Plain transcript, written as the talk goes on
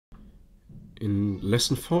In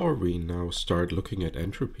lesson 4, we now start looking at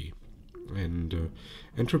entropy. And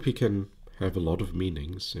entropy can have a lot of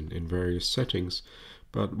meanings in various settings,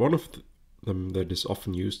 but one of them that is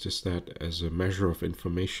often used is that as a measure of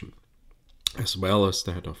information, as well as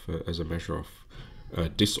that of as a measure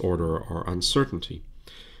of disorder or uncertainty.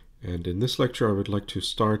 And in this lecture, I would like to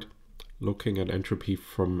start looking at entropy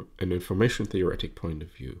from an information theoretic point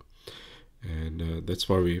of view. And that's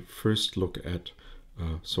why we first look at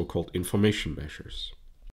so-called information measures.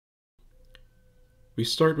 We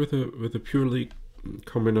start with a purely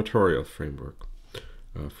combinatorial framework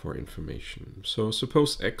for information. So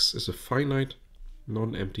suppose X is a finite,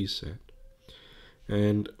 non-empty set,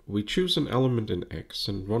 and we choose an element in X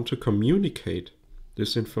and want to communicate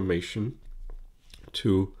this information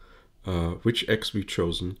to which X we've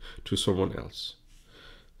chosen to someone else.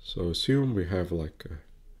 So assume we have like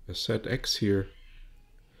a set X here.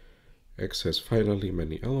 X has finitely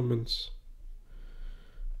many elements,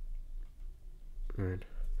 right?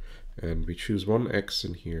 And we choose one X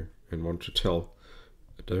in here and want to tell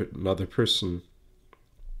another person,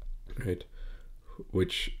 right,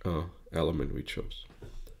 which element we chose.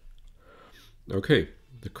 Okay,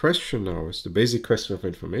 the question now is, the basic question of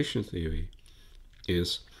information theory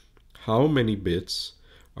is, how many bits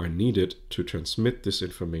are needed to transmit this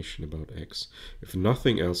information about X if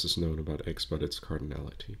nothing else is known about X but its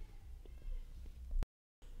cardinality?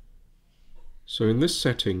 So in this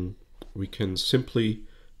setting, we can simply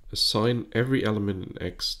assign every element in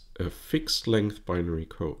X a fixed length binary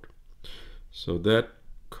code. So that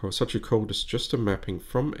such a code is just a mapping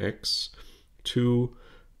from X to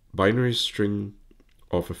binary string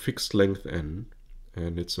of a fixed length n,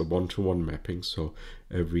 and it's a one-to-one mapping, so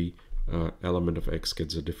every element of X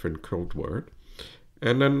gets a different code word,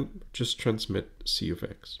 and then just transmit C of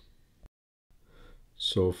X.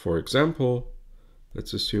 So for example,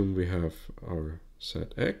 let's assume we have our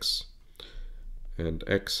set X, and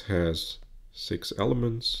X has 6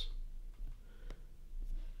 elements.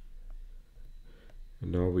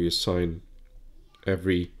 And now we assign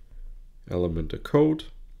every element a code.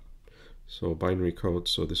 So binary code,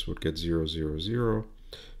 so this would get 0, 0, 0.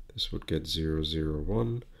 This would get 0, 0,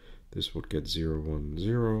 1. This would get 0, 1,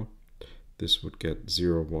 0. This would get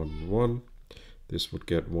 0, 1, 1. This would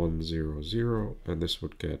get 1, 0, 0. And this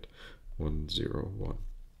would get 1, 0, 1.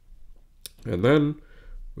 And then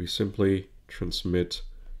we simply transmit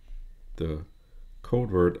the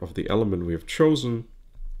code word of the element we have chosen.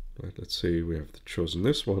 Right, let's say we have chosen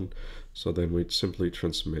this one, so then we'd simply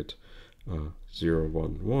transmit 0,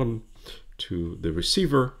 1, 1 to the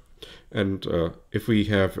receiver. And if we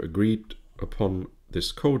have agreed upon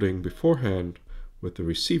this coding beforehand with the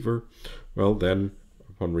receiver, well then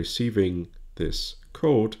upon receiving this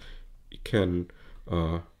code, it can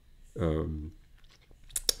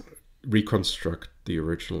reconstruct the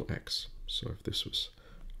original X. So if this was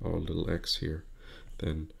our little X here,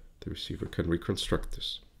 then the receiver can reconstruct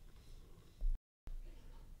this.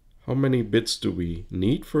 How many bits do we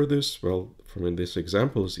need for this? Well, from this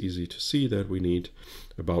example, it's easy to see that we need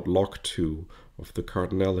about log 2 of the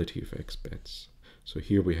cardinality of X bits. So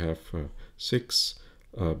here we have 6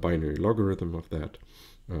 binary logarithm of that,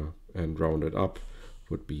 and rounded up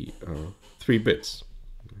would be 3 bits,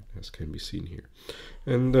 as can be seen here.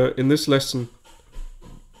 And in this lesson,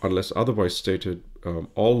 unless otherwise stated,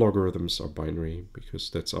 all logarithms are binary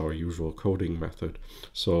because that's our usual coding method.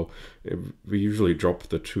 So we usually drop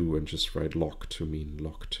the 2 and just write log to mean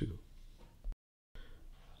log 2.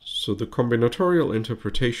 So the combinatorial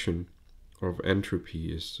interpretation of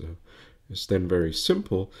entropy is then very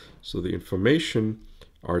simple. So the information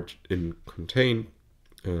are contained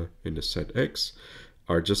in the set X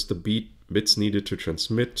are just the bits needed to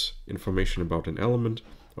transmit information about an element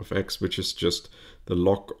of X, which is just the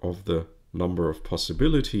log of the number of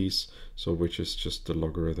possibilities, so which is just the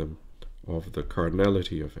logarithm of the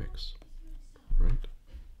cardinality of X, right?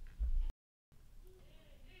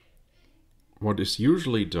 What is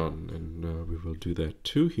usually done, and we will do that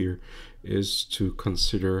too here, is to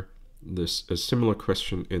consider a similar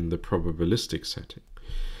question in the probabilistic setting.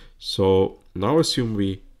 So now assume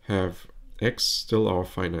we have X still our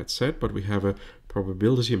finite set, but we have a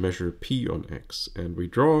probability measure P on X, and we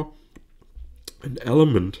draw an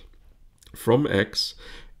element from X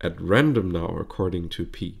at random now according to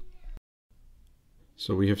P.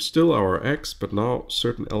 So we have still our X, but now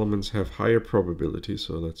certain elements have higher probability,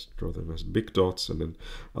 so let's draw them as big dots, and then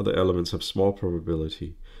other elements have small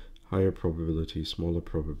probability, higher probability, smaller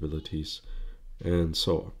probabilities, and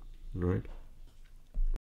so on, right?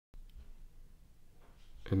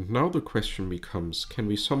 And now the question becomes, can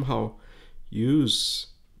we somehow use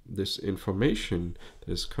this information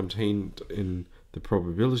that is contained in the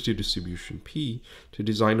probability distribution P to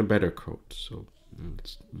design a better code. So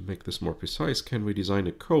let's make this more precise. Can we design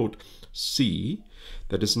a code C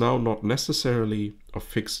that is now not necessarily of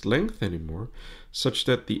fixed length anymore, such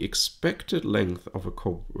that the expected length of a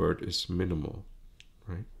code word is minimal,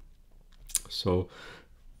 right? So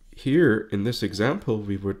here in this example,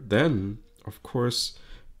 we would then, of course,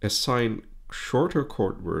 assign shorter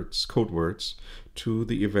code words to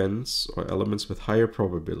the events or elements with higher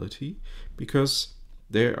probability, because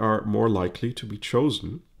they are more likely to be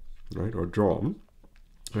chosen, right, or drawn,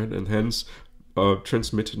 right, and hence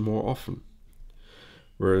transmitted more often.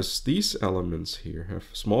 Whereas these elements here have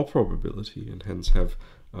small probability and hence have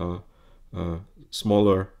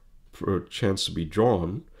smaller chance to be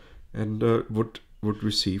drawn, and would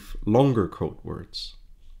receive longer code words.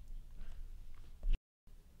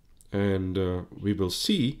 And we will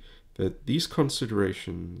see that these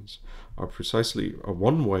considerations are precisely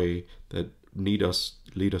one way that lead us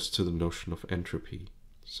to the notion of entropy.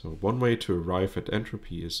 So one way to arrive at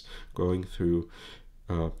entropy is going through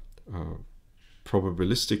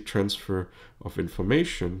probabilistic transfer of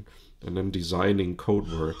information and then designing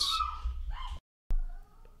codes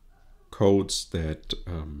that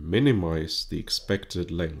minimize the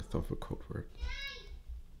expected length of a code word.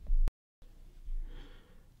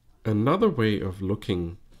 Another way of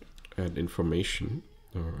looking at information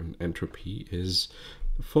or an entropy is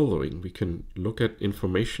the following. We can look at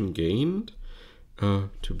information gained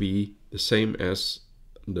to be the same as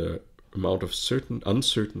the amount of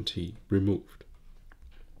uncertainty removed.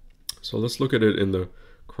 So let's look at it in the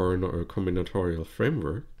combinatorial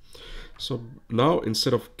framework. So now,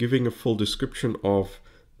 instead of giving a full description of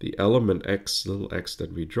the element x, little x,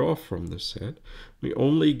 that we draw from this set, we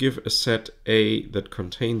only give a set A that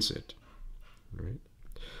contains it, right?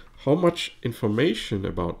 How much information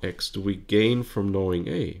about x do we gain from knowing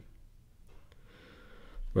A?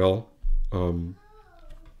 Well,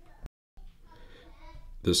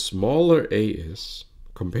 the smaller A is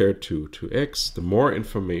compared to x, the more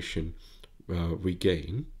information we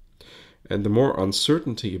gain, and the more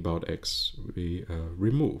uncertainty about x we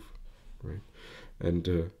remove, right?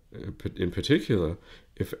 And in particular,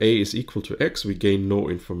 if A is equal to x, we gain no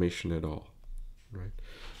information at all, right?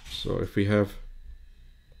 So if we have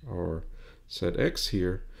our set x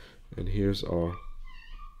here, and here's our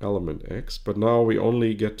element x, but now we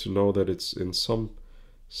only get to know that it's in some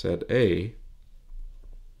set A,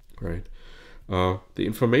 right? The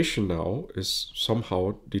information now is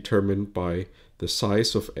somehow determined by the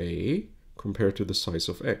size of A compared to the size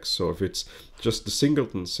of x. So if it's just the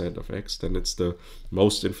singleton set of x, then it's the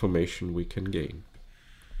most information we can gain.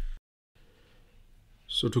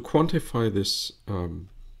 So to quantify this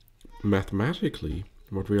mathematically,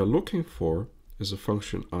 what we are looking for is a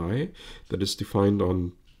function I that is defined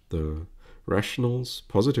on the rationals,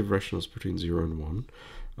 positive rationals between 0 and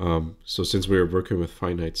 1. So since we are working with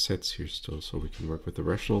finite sets here still, so we can work with the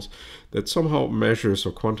rationals, that somehow measures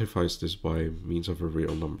or quantifies this by means of a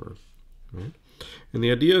real number, right? And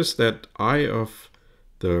the idea is that I of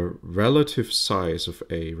the relative size of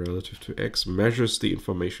A relative to x measures the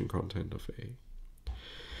information content of A.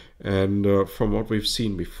 And from what we've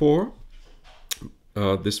seen before,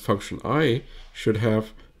 this function I should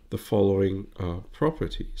have the following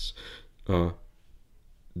properties. The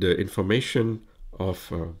information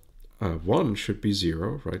of 1 should be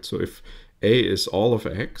 0, right? So if A is all of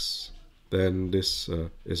x, then this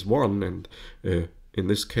is 1, and in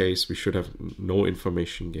this case we should have no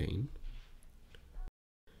information gain.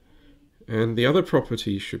 And the other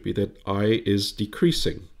property should be that I is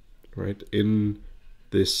decreasing, right, in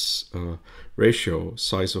this ratio,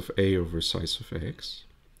 size of A over size of x,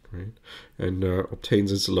 right, and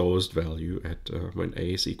obtains its lowest value at when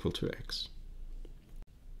A is equal to x.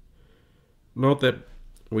 Note that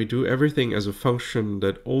we do everything as a function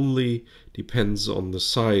that only depends on the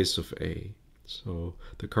size of A, so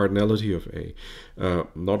the cardinality of A,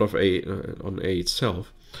 not of A on A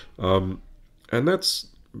itself, and that's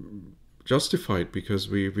justified because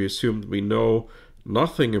we assume we know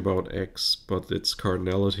nothing about x but its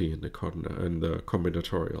cardinality in the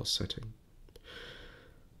combinatorial setting.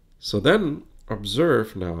 So then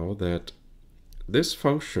observe now that this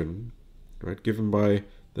function, right, given by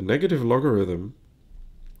the negative logarithm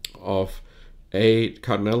of A,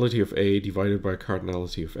 cardinality of A divided by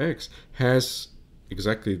cardinality of x, has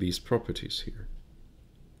exactly these properties here,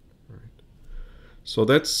 right? So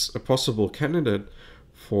that's a possible candidate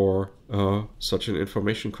for such an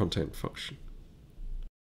information content function.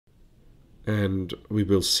 And we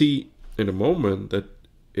will see in a moment that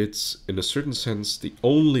it's, in a certain sense, the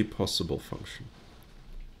only possible function.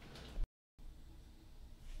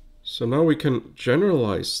 So now we can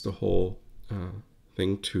generalize the whole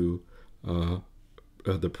thing to the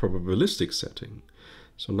probabilistic setting.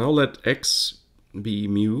 So now let X be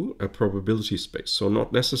mu a probability space, so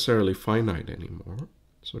not necessarily finite anymore,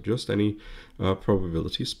 so just any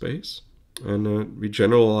probability space. And we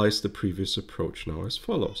generalize the previous approach now as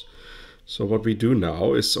follows. So what we do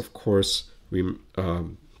now is, of course, we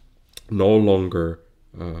no longer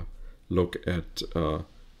look at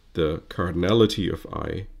the cardinality of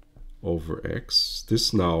I over X.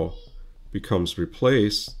 This now becomes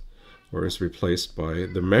replaced, or is replaced by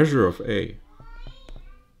the measure of A.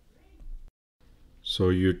 So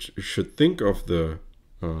you should think of the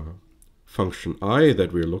function I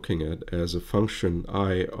that we're looking at as a function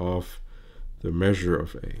I of the measure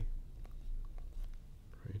of A.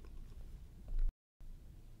 Right?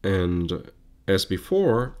 And as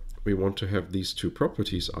before, we want to have these two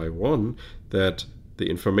properties, I1, that the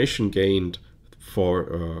information gained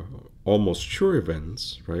for almost sure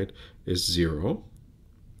events, right, is 0.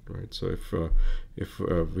 Right? So if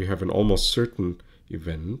we have an almost certain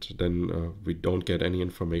event, then we don't get any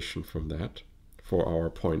information from that for our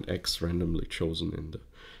point X randomly chosen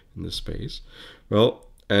in the space. Well,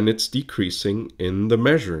 and it's decreasing in the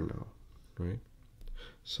measure now, right?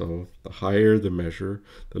 So the higher the measure,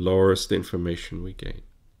 the lower is the information we gain.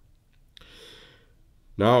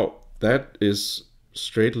 Now that is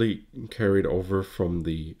straightly carried over from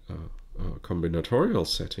the combinatorial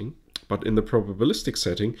setting, but in the probabilistic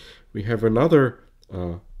setting we have another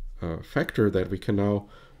factor that we can now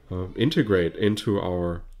integrate into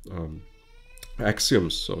our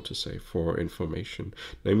axioms, so to say, for information,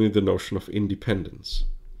 namely the notion of independence.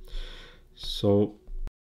 So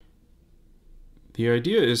the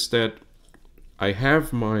idea is that I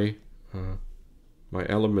have my my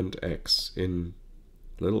element X in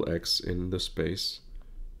little x in the space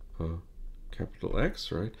capital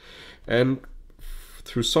X, right? And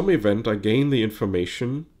through some event I gain the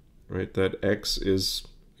information, right, that X is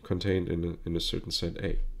contained in a certain set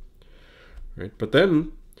A, right? But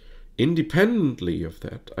then independently of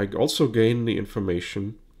that, I also gain the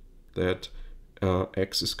information that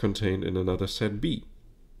X is contained in another set B,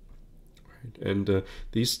 right? And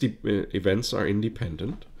these events are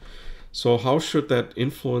independent. So how should that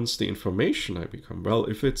influence the information I become? Well,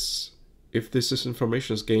 if this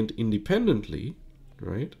information is gained independently,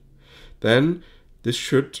 right, then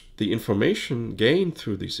the information gained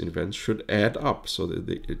through these events should add up, so that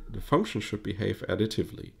the function should behave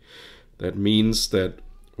additively. That means that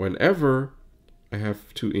whenever I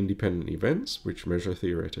have two independent events, which measure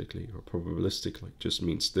theoretically or probabilistically, just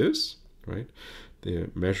means this, right?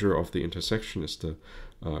 The measure of the intersection is the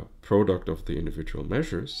product of the individual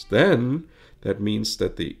measures. Then that means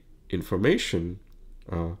that the information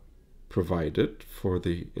provided for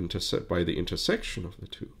the by the intersection of the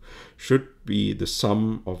two should be the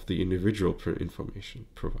sum of the individual information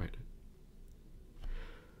provided.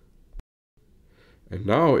 And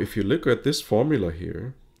now, if you look at this formula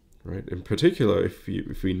here, right, in particular, if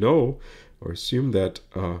we know or assume that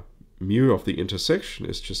mu of the intersection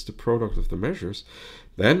is just the product of the measures,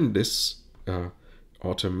 then this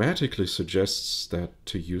automatically suggests that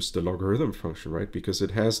to use the logarithm function, right? Because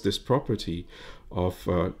it has this property of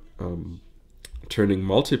turning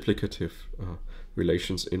multiplicative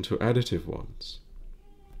relations into additive ones.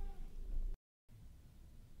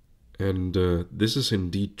 And this is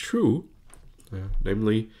indeed true.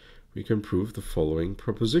 Namely, we can prove the following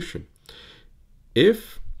proposition.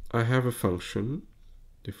 If I have a function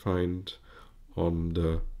defined on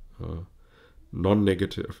the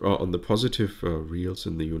non-negative, on the positive reals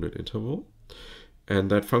in the unit interval, and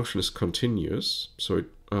that function is continuous, so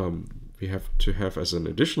we have to have as an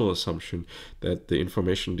additional assumption that the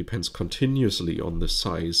information depends continuously on the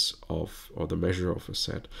size of, or the measure of a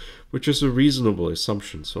set, which is a reasonable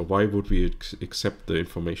assumption. So why would we accept the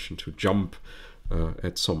information to jump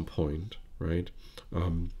at some point, right?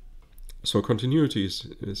 So continuity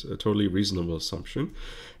is a totally reasonable assumption,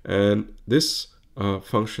 and this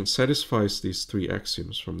function satisfies these three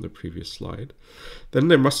axioms from the previous slide. Then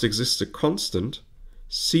there must exist a constant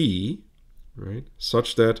c, right,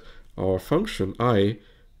 such that our function I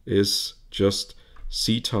is just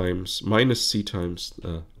minus c times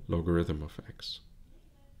the logarithm of x.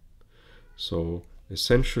 So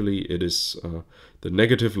essentially it is the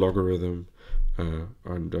negative logarithm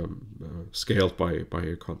and scaled by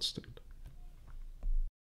a constant.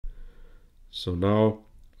 So now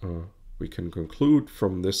we can conclude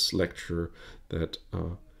from this lecture that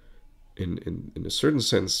in a certain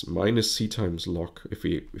sense, minus c times log, if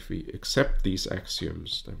we accept these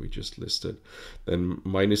axioms that we just listed, then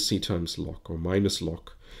minus c times log or minus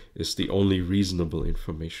log is the only reasonable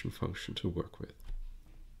information function to work with.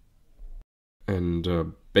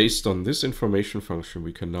 And based on this information function,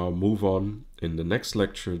 we can now move on in the next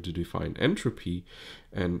lecture to define entropy.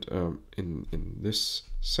 And in this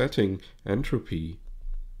setting, entropy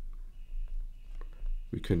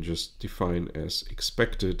we can just define as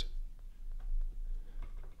expected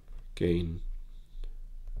gain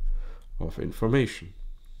of information.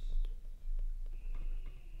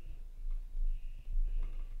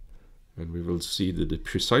 And we will see the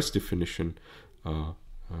precise definition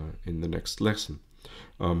in the next lesson,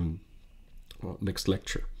 or next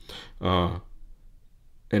lecture. And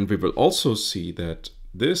we will also see that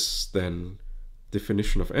this then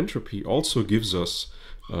definition of entropy also gives us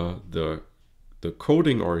the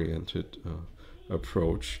coding-oriented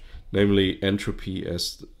approach, namely entropy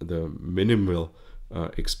as the minimal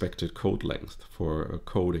expected code length for a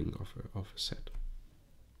coding of a set.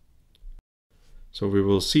 So we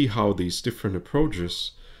will see how these different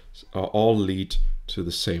approaches all lead to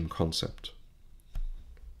the same concept.